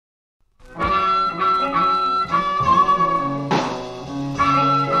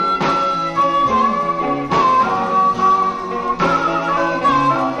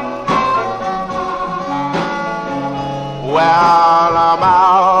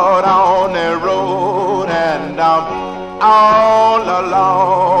all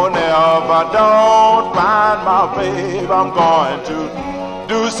alone. If I don't find my babe, I'm going to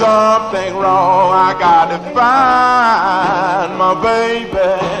do something wrong. I got to find my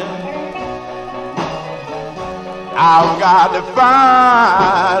baby. I've got to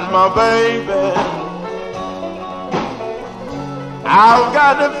find my baby. I've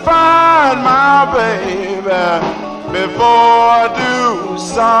got to find my baby before I do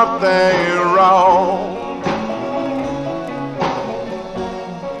something wrong.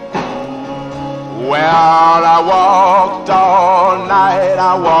 Well, I walked all night,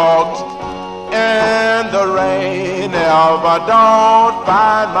 I walked in the rain. If I don't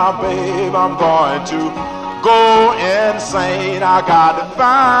find my babe, I'm going to go insane. I got to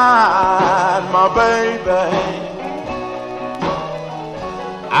find my baby.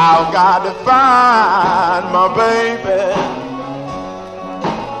 I've got to find my baby.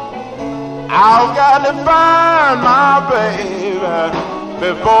 I've got to find my baby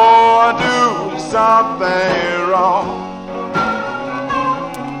before I do something wrong.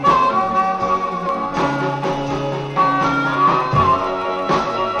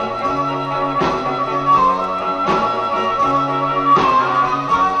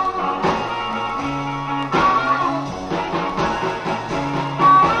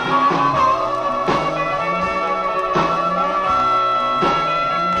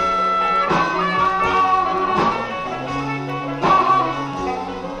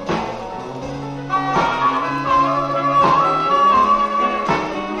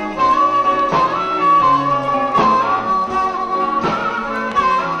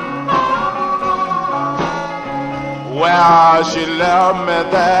 Well, she left me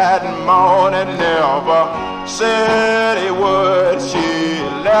that morning, never said a word. She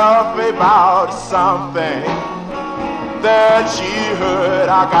left me about something that she heard.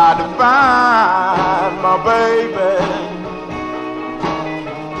 I got to find my baby.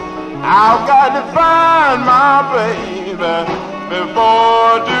 I've got to find my baby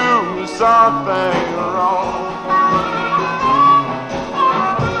before I do something wrong.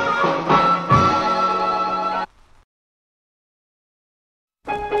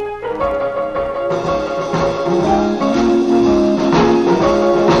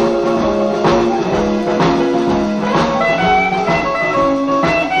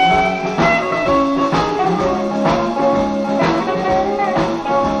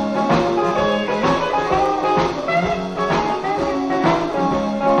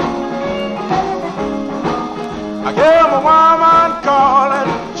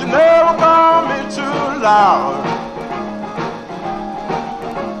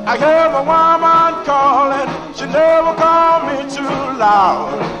 I hear my woman calling, she never called me too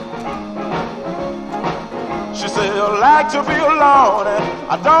loud. She said, I like to be alone and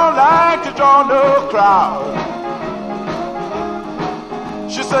I don't like to draw no crowd.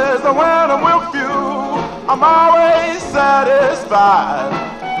 She says that when I'm with you, I'm always satisfied.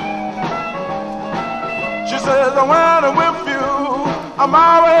 She says that when I'm with you, I'm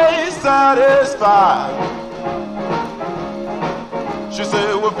always satisfied. She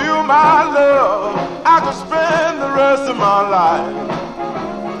said, with you, my love, I could spend the rest of my life.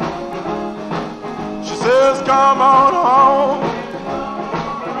 She says, come on home,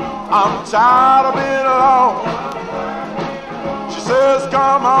 I'm tired of being alone. She says,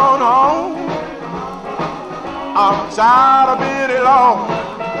 come on home, I'm tired of being alone.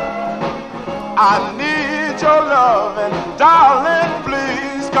 I need your love, and darling,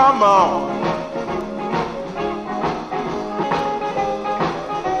 please come on.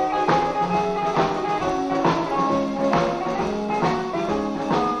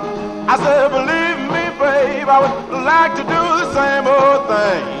 I said, believe me, babe, I would like to do the same old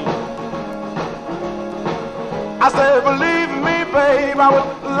thing. I said, believe me, babe, I would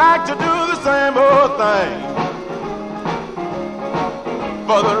like to do the same old thing.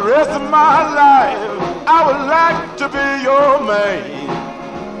 For the rest of my life, I would like to be your maid.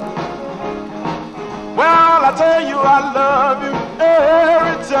 Well, I tell you I love you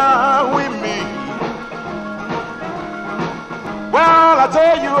every time we meet. Well, I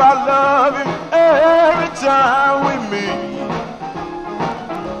tell you I love you every time we meet.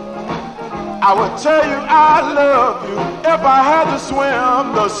 I would tell you I love you if I had to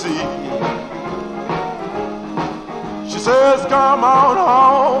swim the sea. She says, come on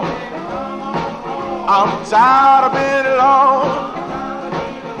home, I'm tired of being alone.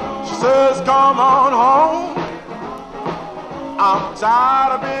 She says, come on home, I'm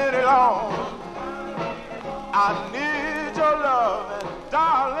tired of being alone. I need your love, and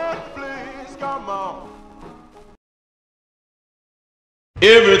darling, please come on.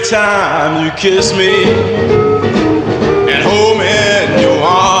 Every time you kiss me,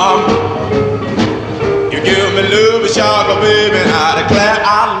 give me love, sugar baby, and I declare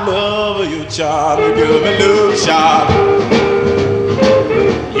I love you, child. You give me love, sugar.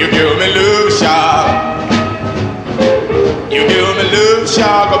 You give me love, sugar. You give me love,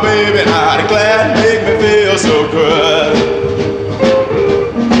 sugar baby, and I declare it make me feel so good.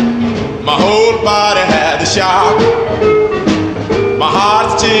 My whole body had the shock. My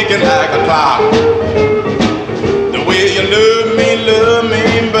heart's ticking like a clock. The way you love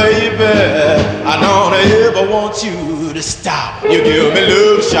me, baby, I don't ever want you to stop. You give me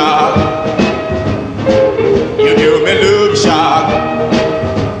love, shock. You give me love, shock.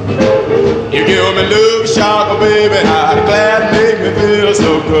 You give me love, shock, baby, and I'm glad make me feel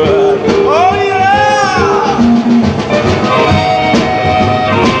so good. Oh yeah!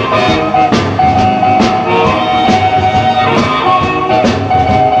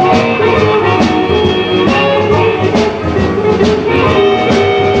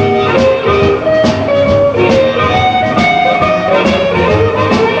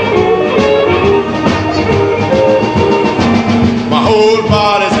 My whole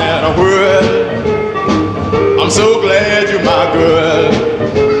body's in a whirl. I'm so glad you're my girl.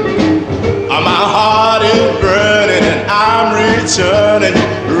 My heart is burning and I'm returning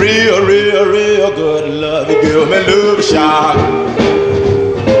real, real, real good love. You give me love, shock.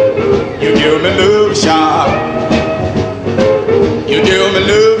 You give me love, shock. You give me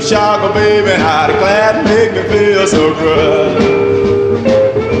love, shock, baby, and I'm glad make me feel so good.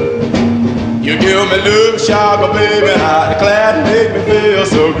 You give me love, shock, baby, and I'm glad make me feel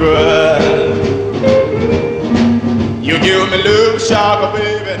so good. You give me love, sugar,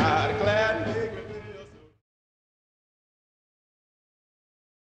 baby, and I'm glad to make me feel so.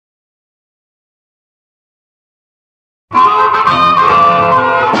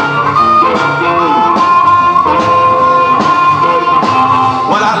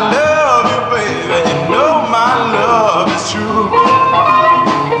 Well, I love you, baby, you know my love is true.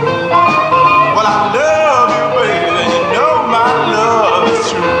 Well, I love you, baby, you know my love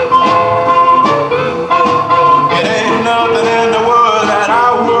is true. It ain't nothing in the world that I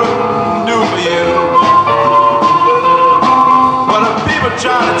wouldn't do for you. Well, the people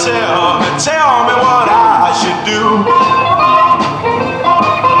trying to tell me what I should do.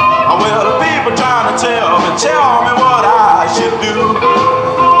 Well, the people trying to tell me what I should do.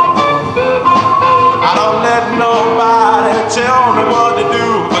 I don't let nobody tell me what to do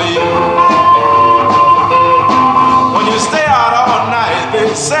for you. When you stay out all night,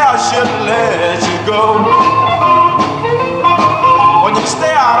 they say I shouldn't let you go. When you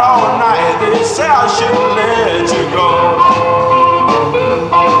stay out all night, they say I shouldn't let you go.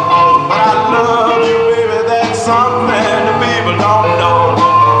 But I love you, baby, that's something the people don't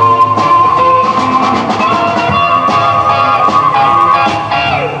know.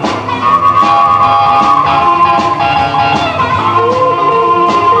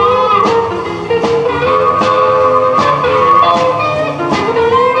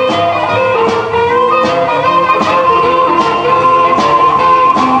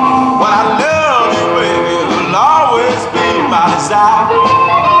 Well, I love you, baby, you'll always be my desire.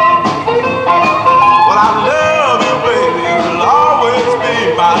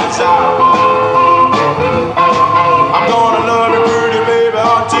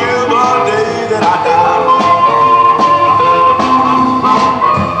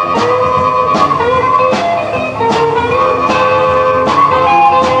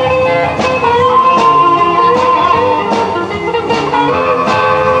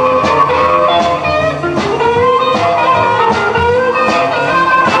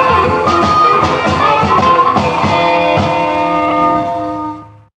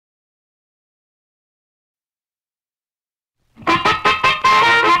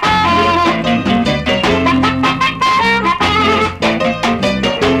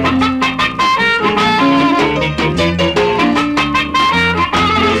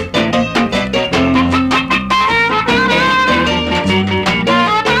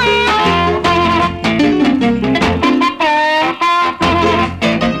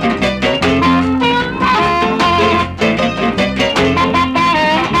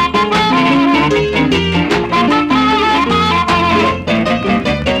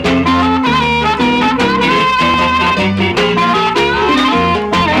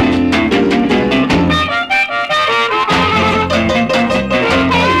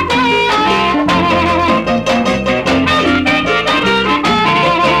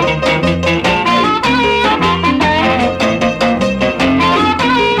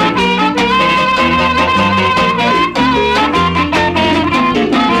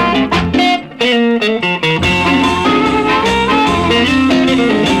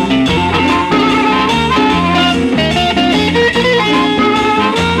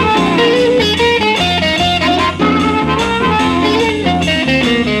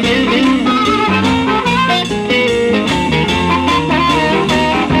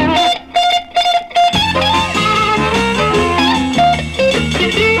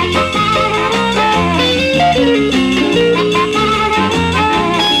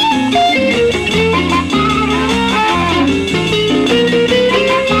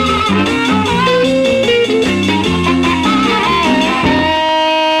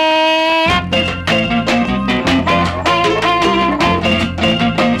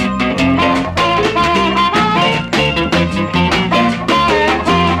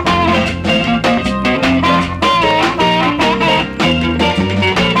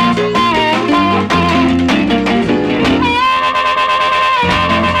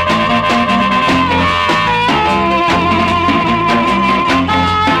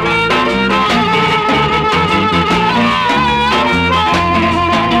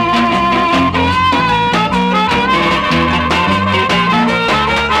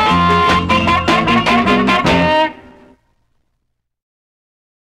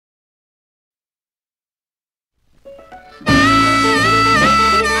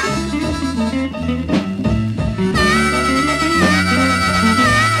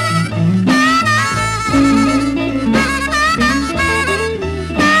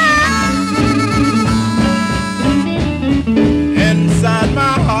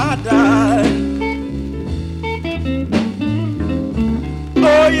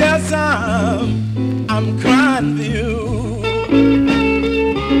 yes, I'm crying for you.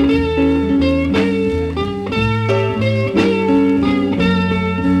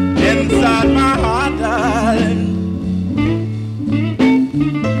 Inside my heart, darling.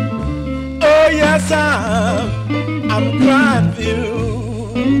 Oh, yes, I'm crying for you.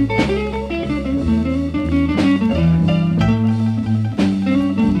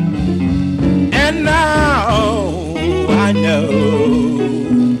 And now I know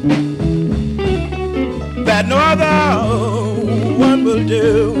that no other one will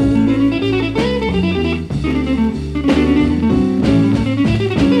do.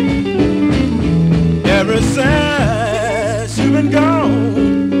 Ever since you've been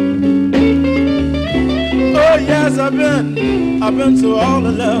gone, oh yes, I've been so all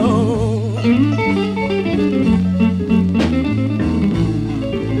alone.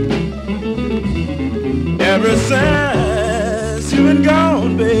 Ever since you've been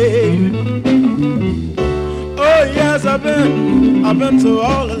gone, babe. Oh yes, I've been so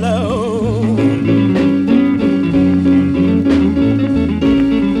all alone.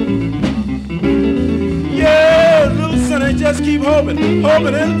 Yeah, little Sonny, just keep hoping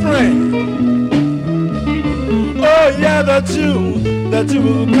and praying. Oh yeah, that you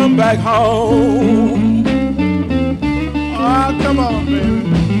will come back home. Oh, come on, baby.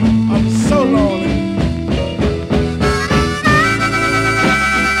 I'm so lonely.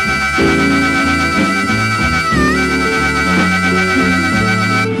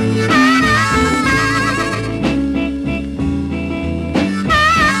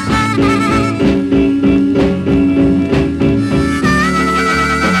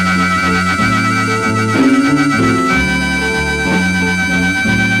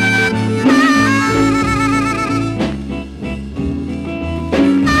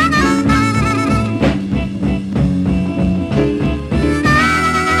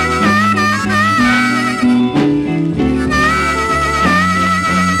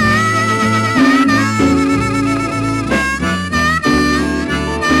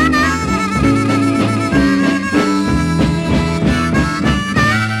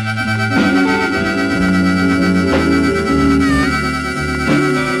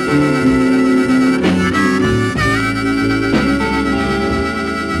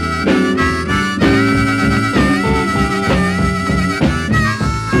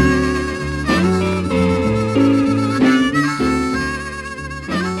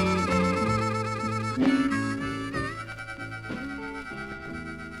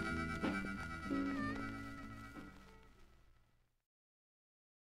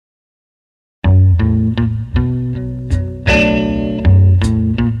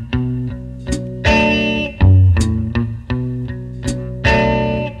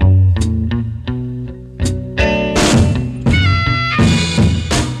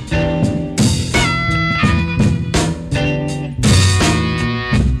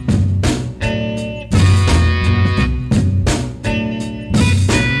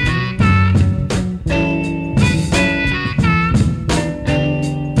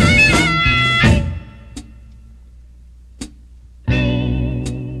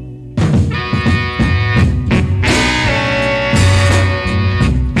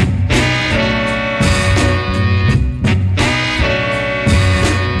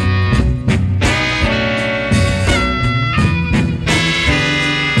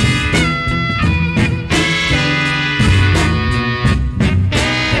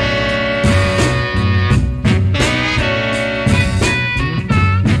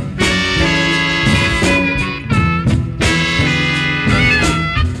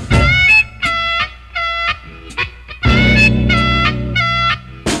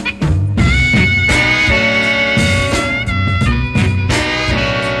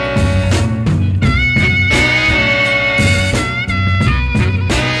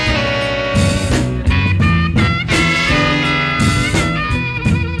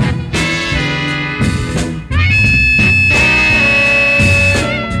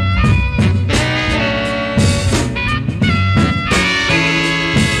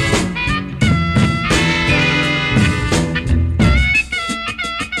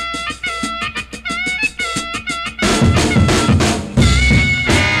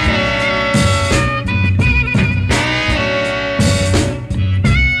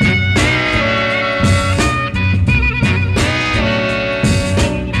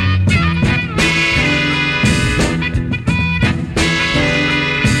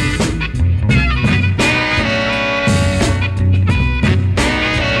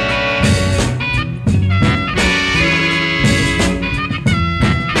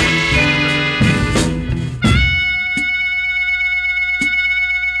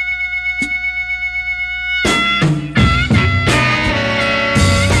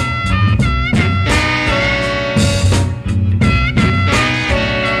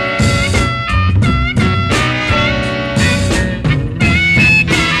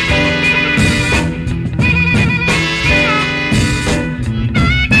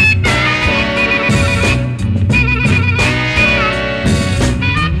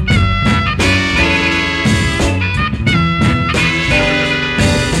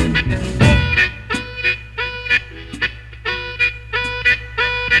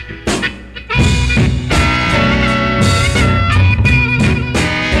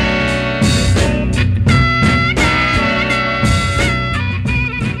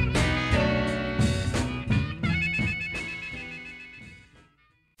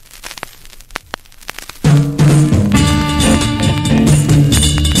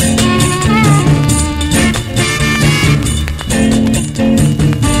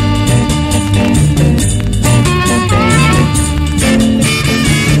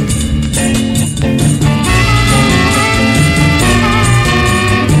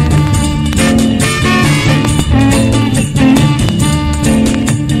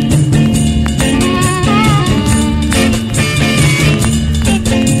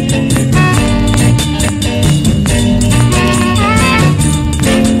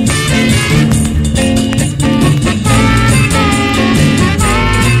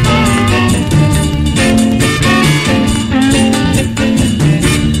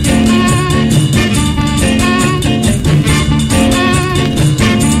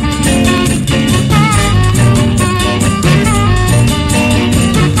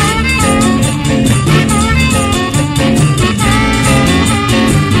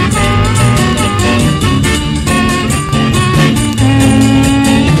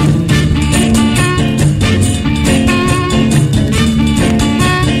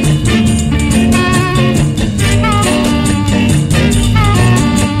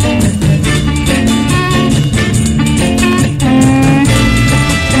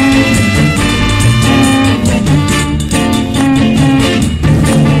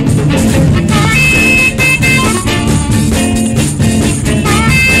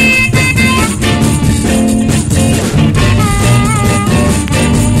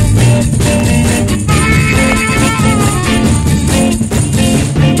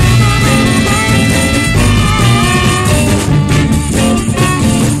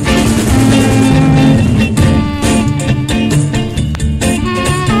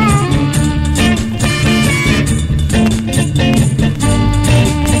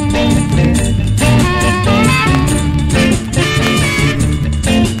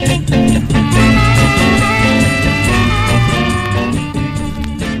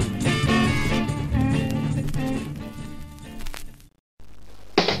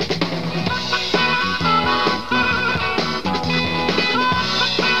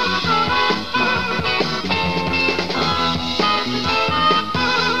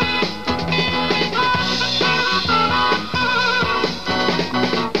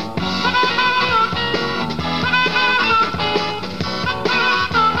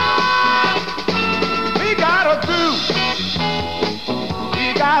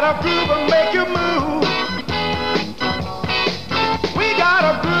 a groove to make you move. We got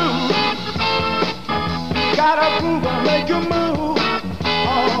a groove. Got a groove to make you move.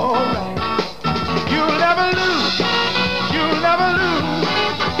 All right. You'll never lose. You'll never lose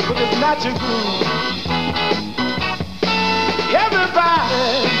with this natural groove.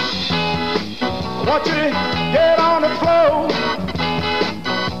 Everybody, I want you to get on the floor.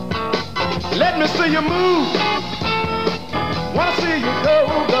 Let me see you move. Wanna see you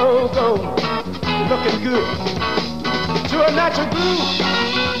go, go, go. You're looking good. To a natural groove,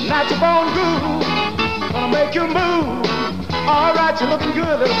 natural bone groove. Gonna make you move. All right, you're looking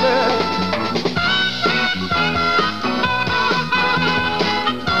good, little girl.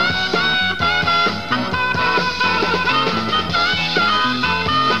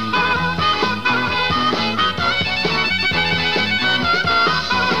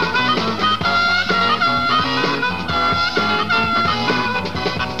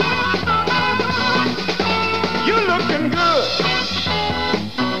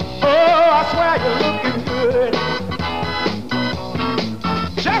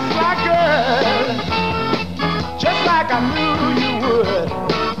 I knew you would.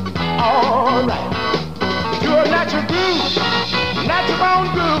 All right. You're a natural groove, natural bone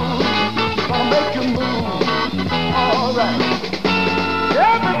groove. Gonna make you move. All right.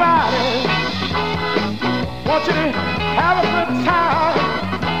 Everybody, want you to have a good time.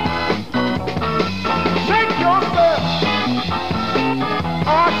 Shake yourself.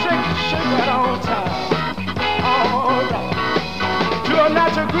 Oh, shake that on time. All right. You're a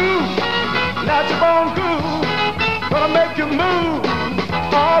natural groove, natural bone groove. Gonna make you move.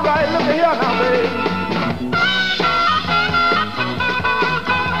 All right, look at here now, baby.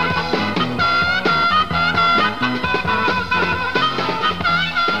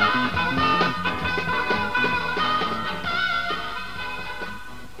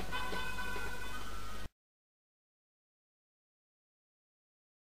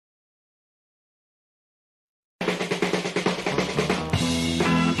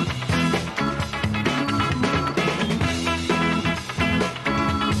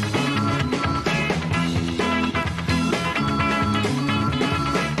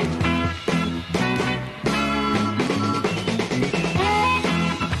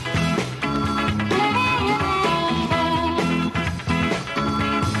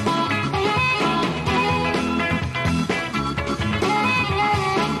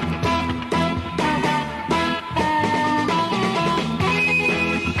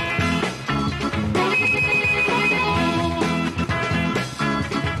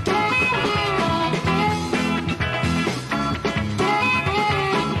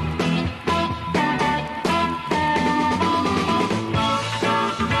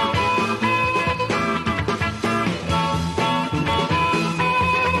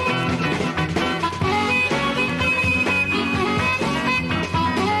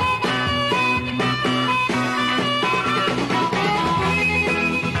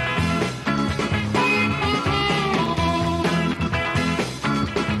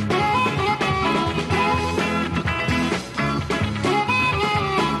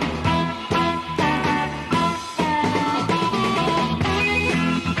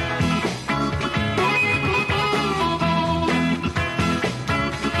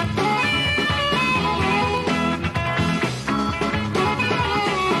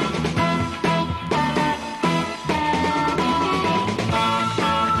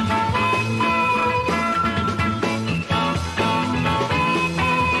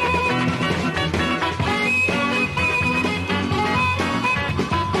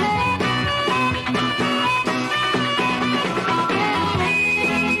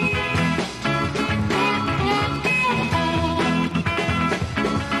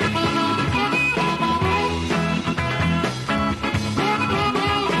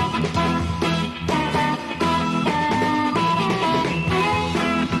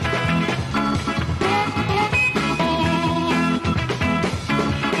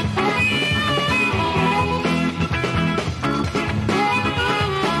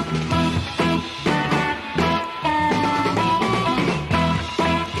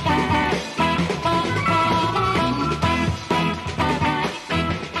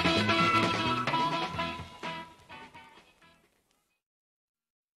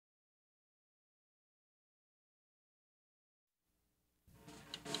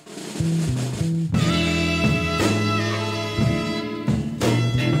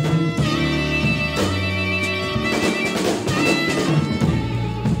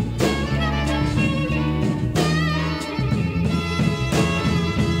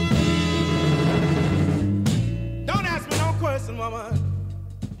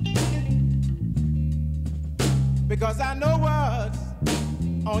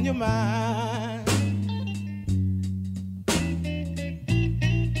 on your mind.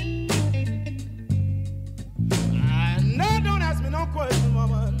 I know, don't ask me no question,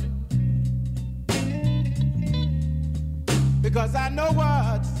 woman, because I know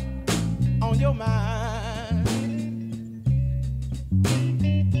what's on your mind.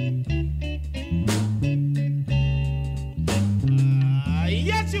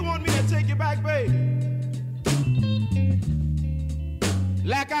 Yes, you want me to take you back, baby,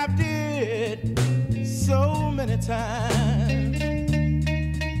 like I did so many times.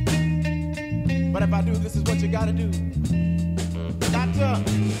 But if I do, this is what you gotta do. Got to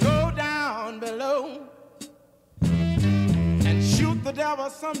go down below and shoot the devil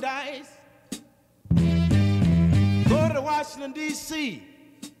some dice. Go to Washington, D.C.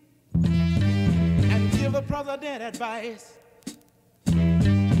 and give the president advice.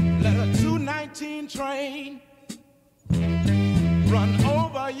 Let a 219 train run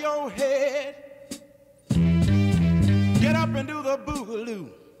over your head. Get up and do the boogaloo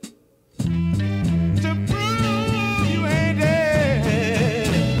to prove you ain't dead.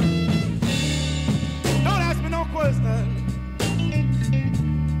 Don't ask me no question,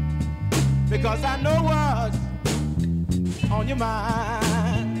 because I know what's on your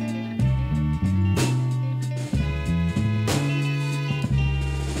mind.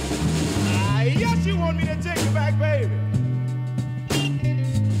 Yes, you want me to take you back, baby,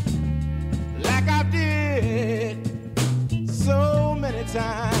 like I did so many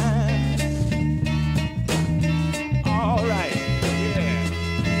times. All right, yeah.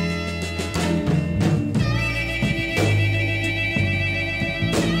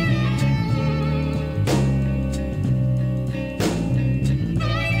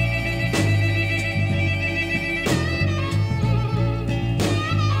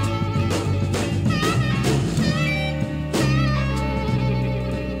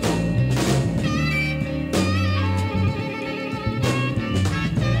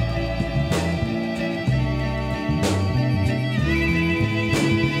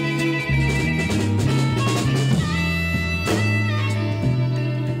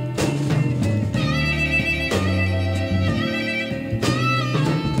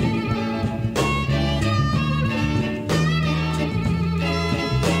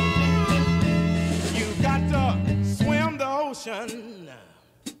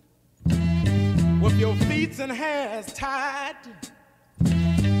 With your feet and hands tied,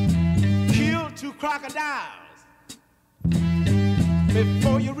 kill 2 crocodiles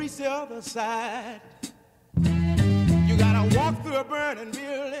before you reach the other side. You gotta walk through a burning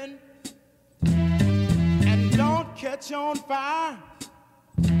building and don't catch on fire.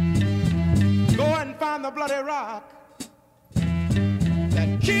 Go and find the bloody rock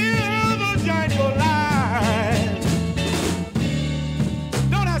that killed the giant Goliath.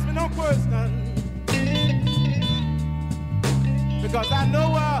 No question, because I know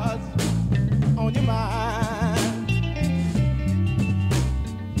what's on your mind.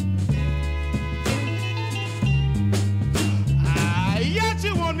 Yes,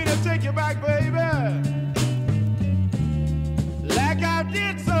 you want me to take you back, baby, like I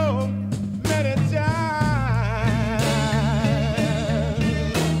did so many times.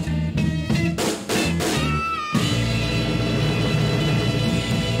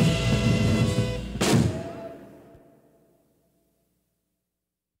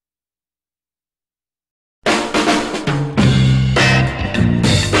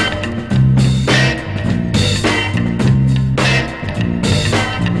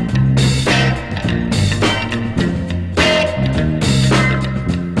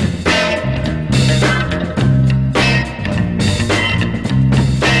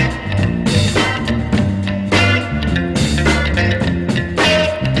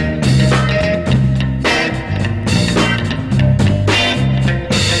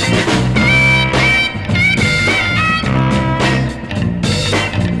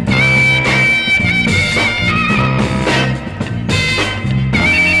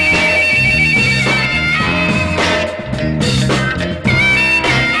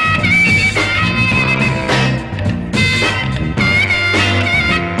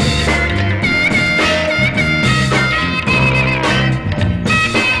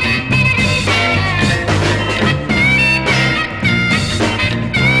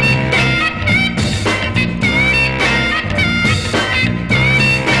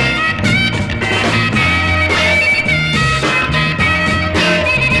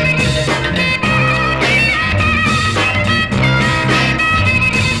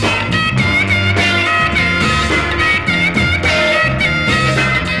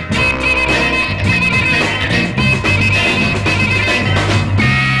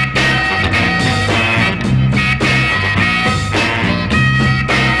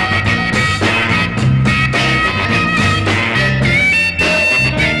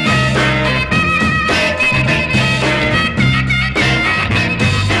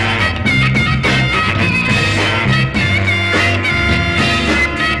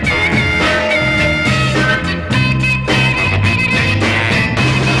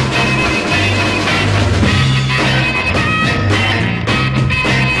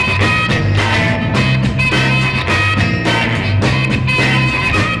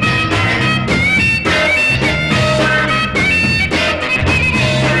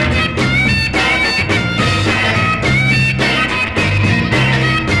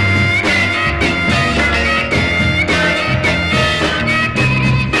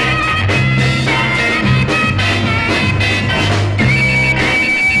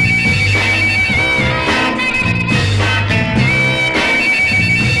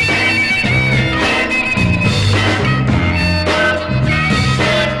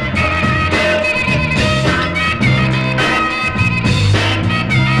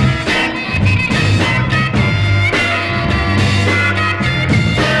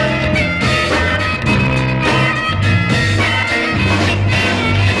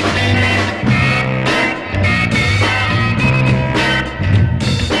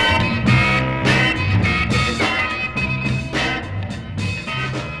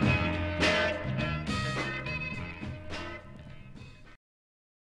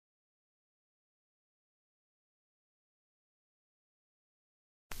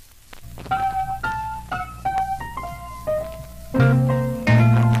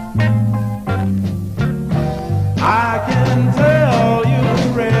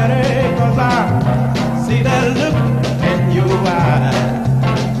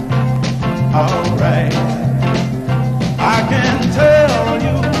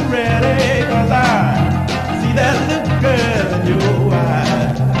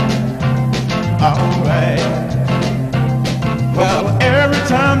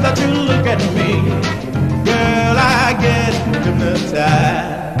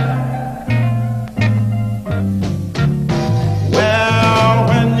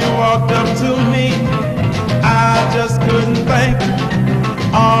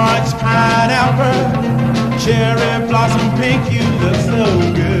 cherry blossom pink, you look so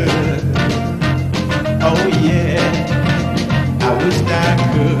good. Oh yeah, I wish I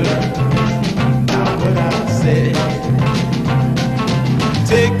could. Now what I say,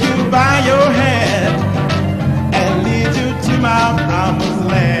 take you by your hand and lead you to my promised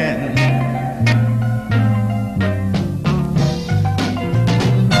land.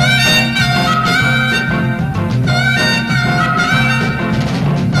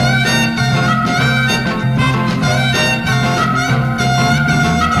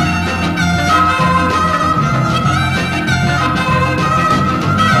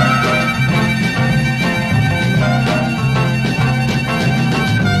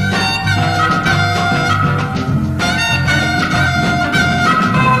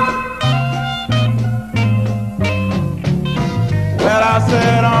 Well, I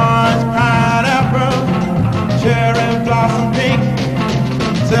said orange, pineapple, cherry blossom pink.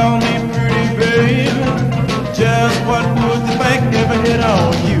 Tell me, pretty baby, just what would you think if I hit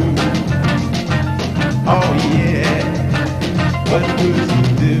on you? Oh yeah, what would you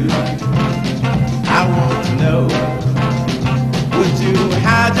do? I want to know. Would you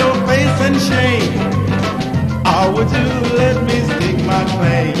hide your face in shame, or would you let me stick my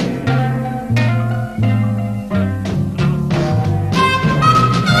claim?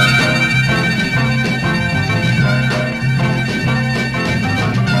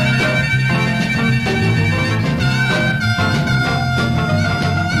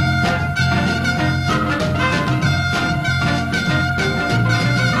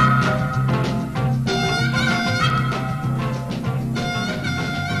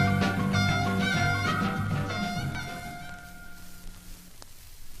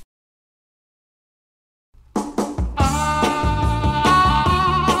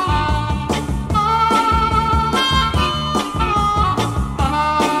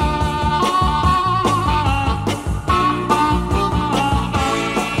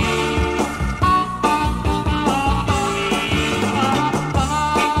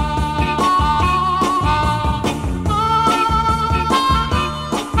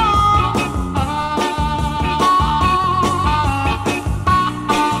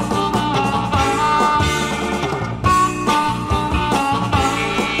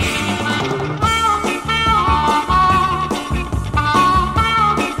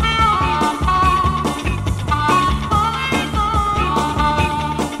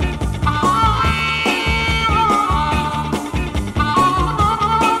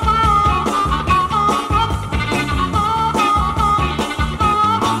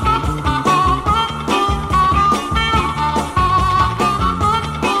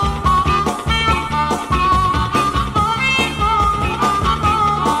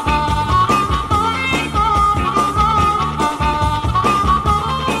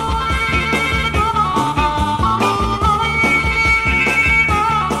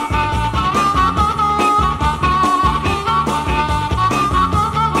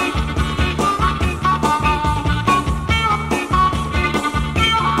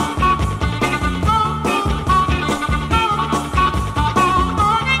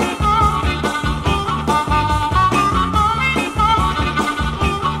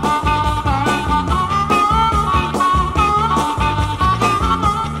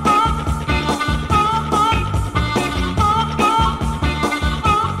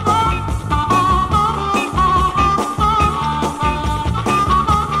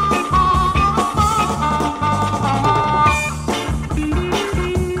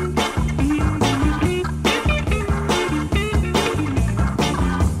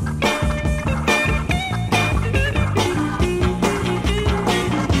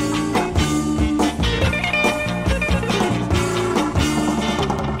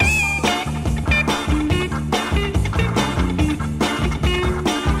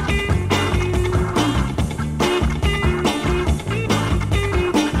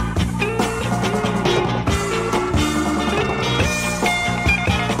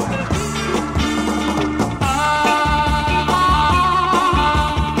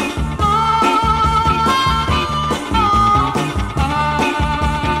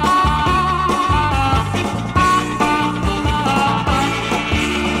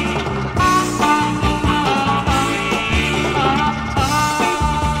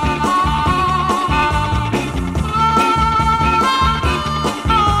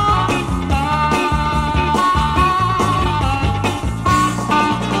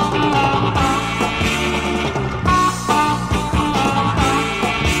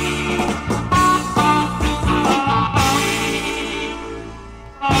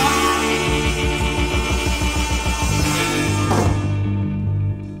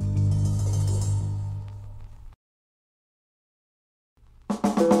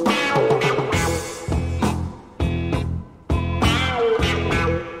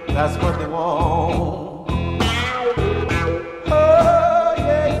 That's what they want. Oh,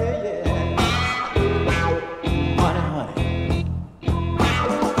 yeah, yeah, yeah. Money, honey.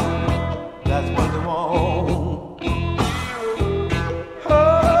 That's what they want.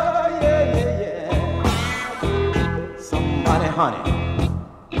 Oh, yeah, yeah, yeah. Some money, honey.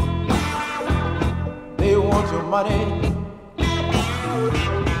 They want your money.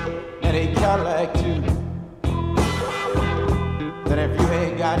 And a Cadillac, too. That if you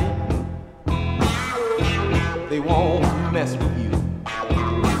ain't got it, they won't mess with you.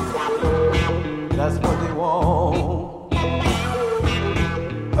 That's what they want.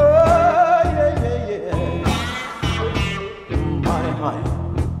 Oh, yeah, yeah, yeah. Money, honey.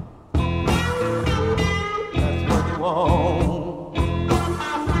 That's what they want.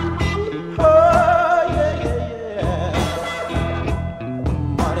 Oh, yeah, yeah, yeah.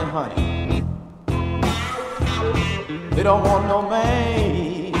 Money, honey. They don't want no man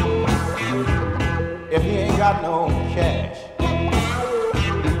if he ain't got no cash.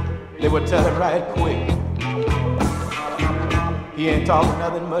 They would tell him right quick he ain't talking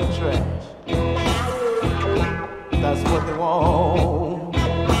nothing but trash. That's what they want.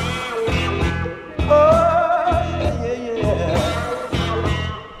 Oh, yeah, yeah, yeah.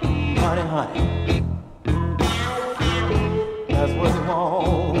 Money, honey. That's what they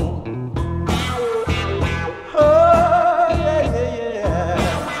want.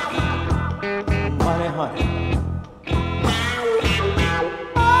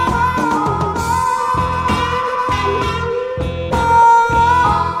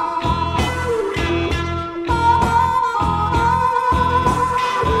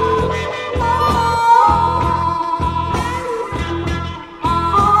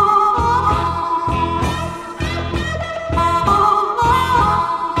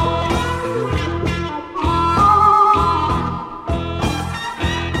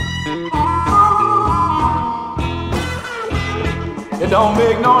 Don't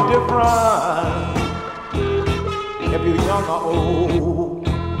make no difference if you're young or old.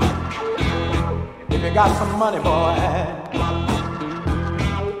 If you got some money, boy,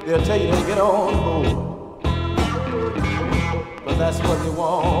 they'll tell you to get on board. But that's what they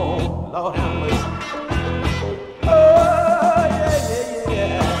want, Lord have mercy. Oh, yeah, yeah,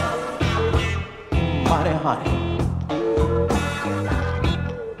 yeah. Money, honey.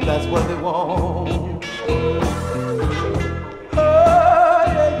 That's what they want.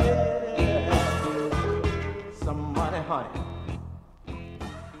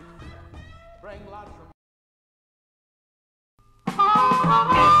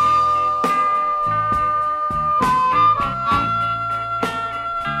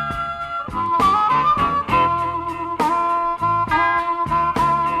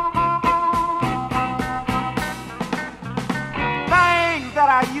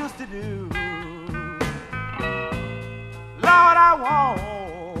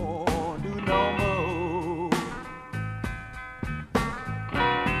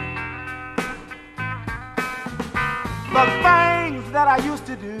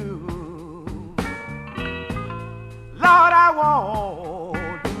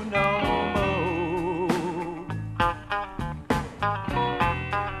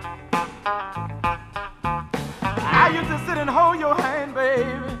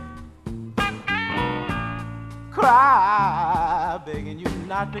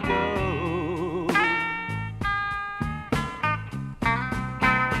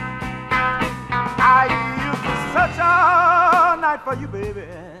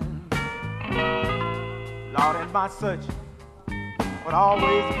 My search would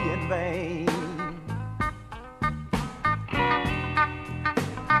always be in vain.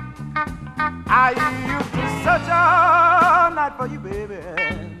 I used to search all night for you, baby.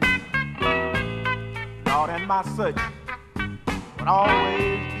 Lord, and my search would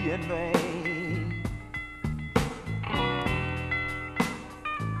always be in vain.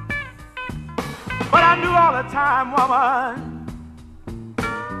 But I knew all the time, woman,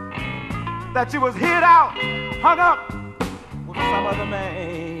 that you was hid out, hung up with some other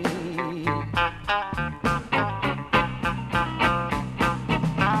man.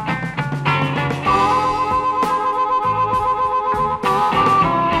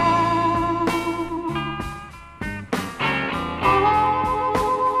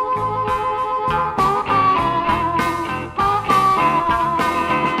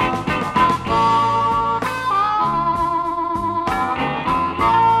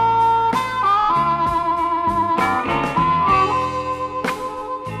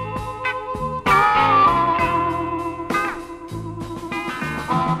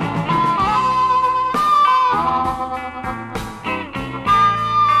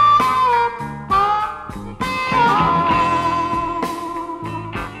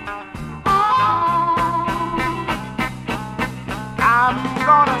 I'm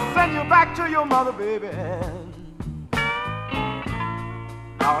gonna send you back to your mother, baby.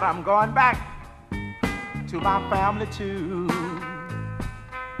 Lord, I'm going back to my family too.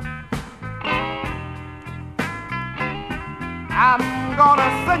 I'm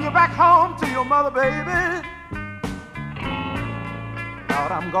gonna send you back home to your mother, baby.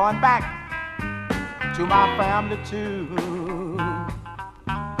 Lord, I'm going back to my family too.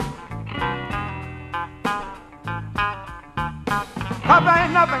 Cause there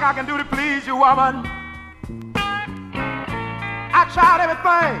ain't nothing I can do to please you, woman. I tried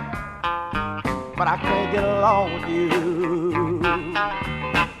everything, but I can't get along with you.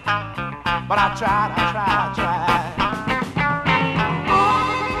 But I tried.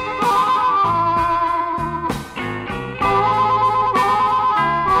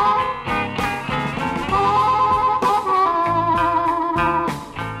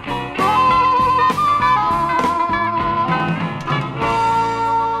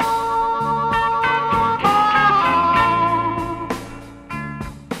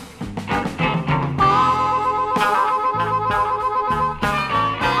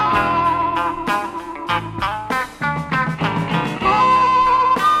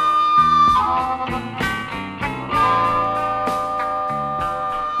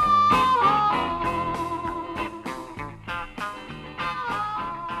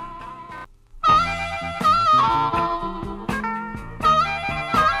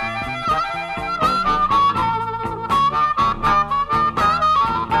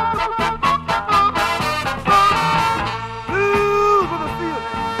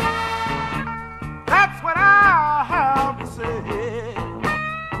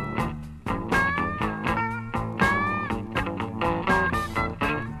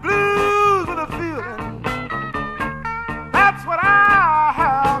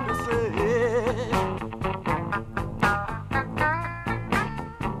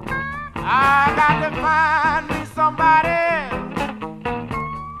 I got to find me somebody,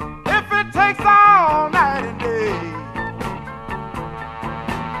 if it takes all night and day.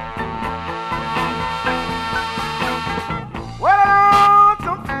 Well, I want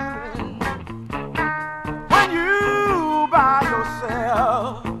some feeling when you by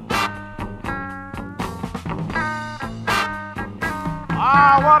yourself.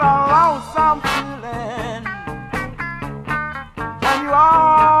 Ah, what a lonesome feeling when you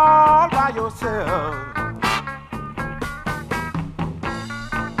all by yourself.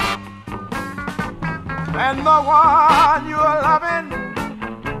 And the one you're loving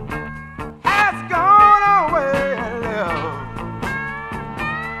has gone away and left.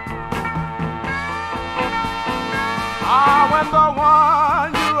 Ah, when the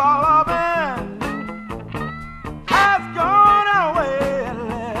one you are loving has gone away and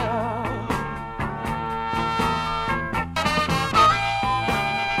left.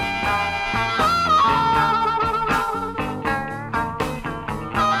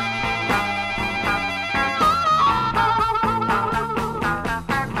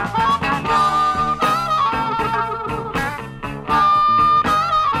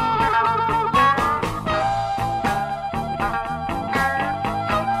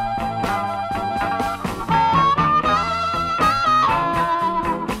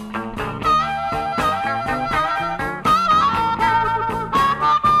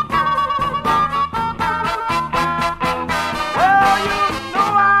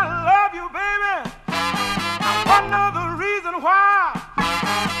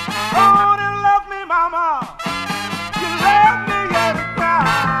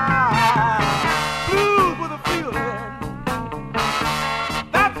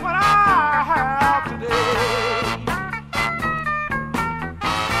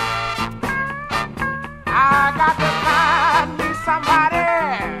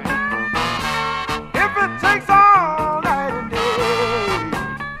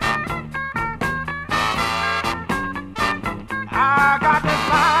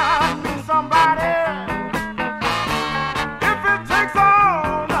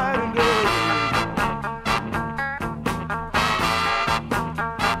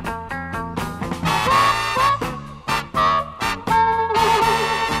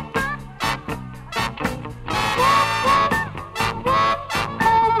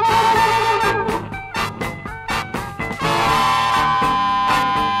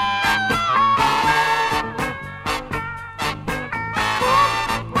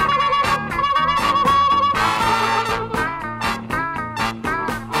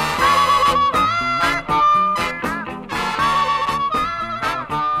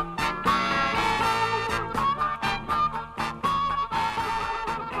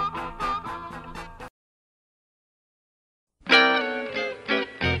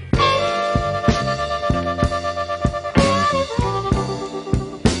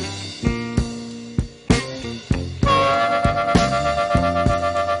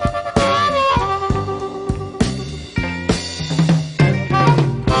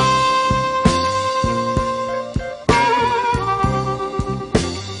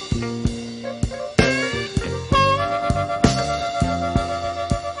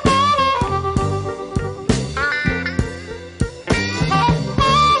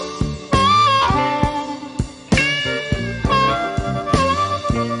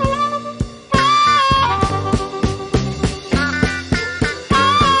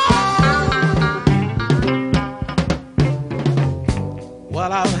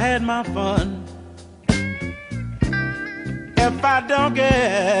 had my fun. If I don't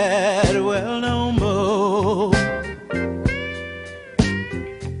get well no more,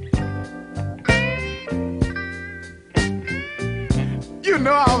 you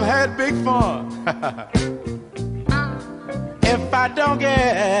know I've had big fun. If I don't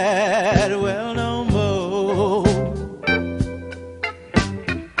get well no more,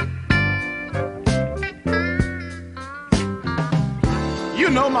 you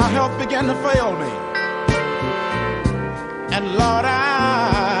know my health began to fail me. And Lord,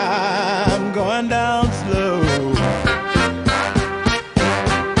 I'm going down slow.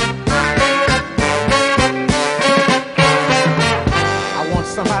 I want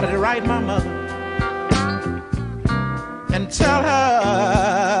somebody to write my mother and tell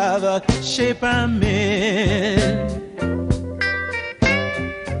her the shape I'm in.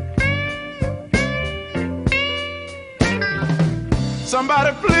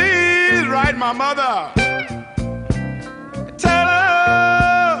 Somebody please write my mother. Tell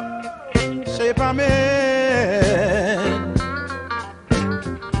her shape I'm in.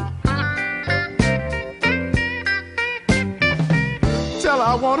 Tell her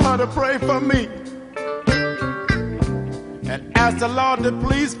I want her to pray for me and ask the Lord to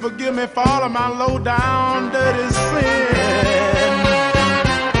please forgive me for all of my low down dirty sin.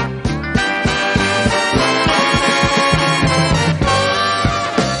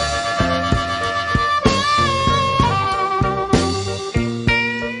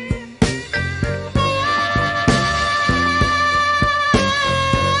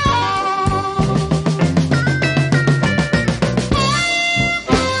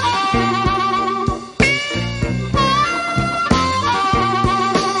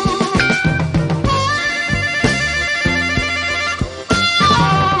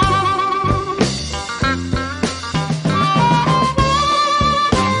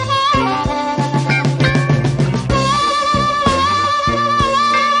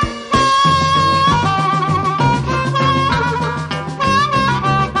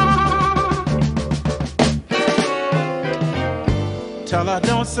 Tell her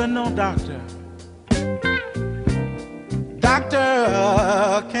don't send no doctor.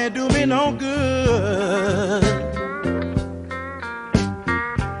 Doctor can't do me no good.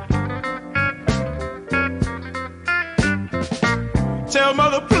 Tell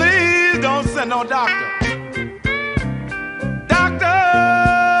mother please don't send no doctor.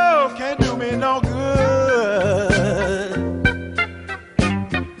 Doctor can't do me no good.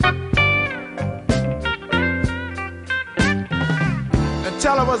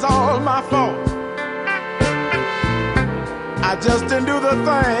 Tell her it was all my fault. I just didn't do the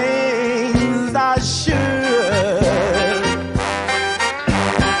things I should.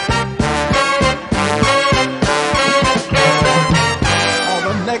 On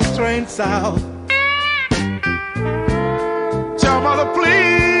the next train south, tell mother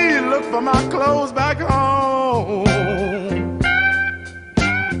please look for my clothes back home.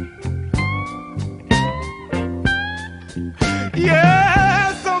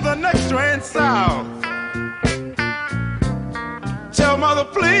 Yes, on the next train south. Tell mother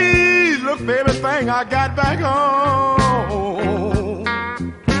please look for everything I got back home.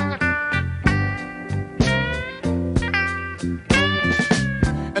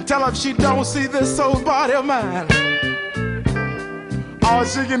 And tell her if she don't see this old body of mine, all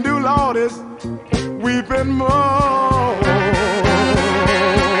she can do, Lord, is weep and moan.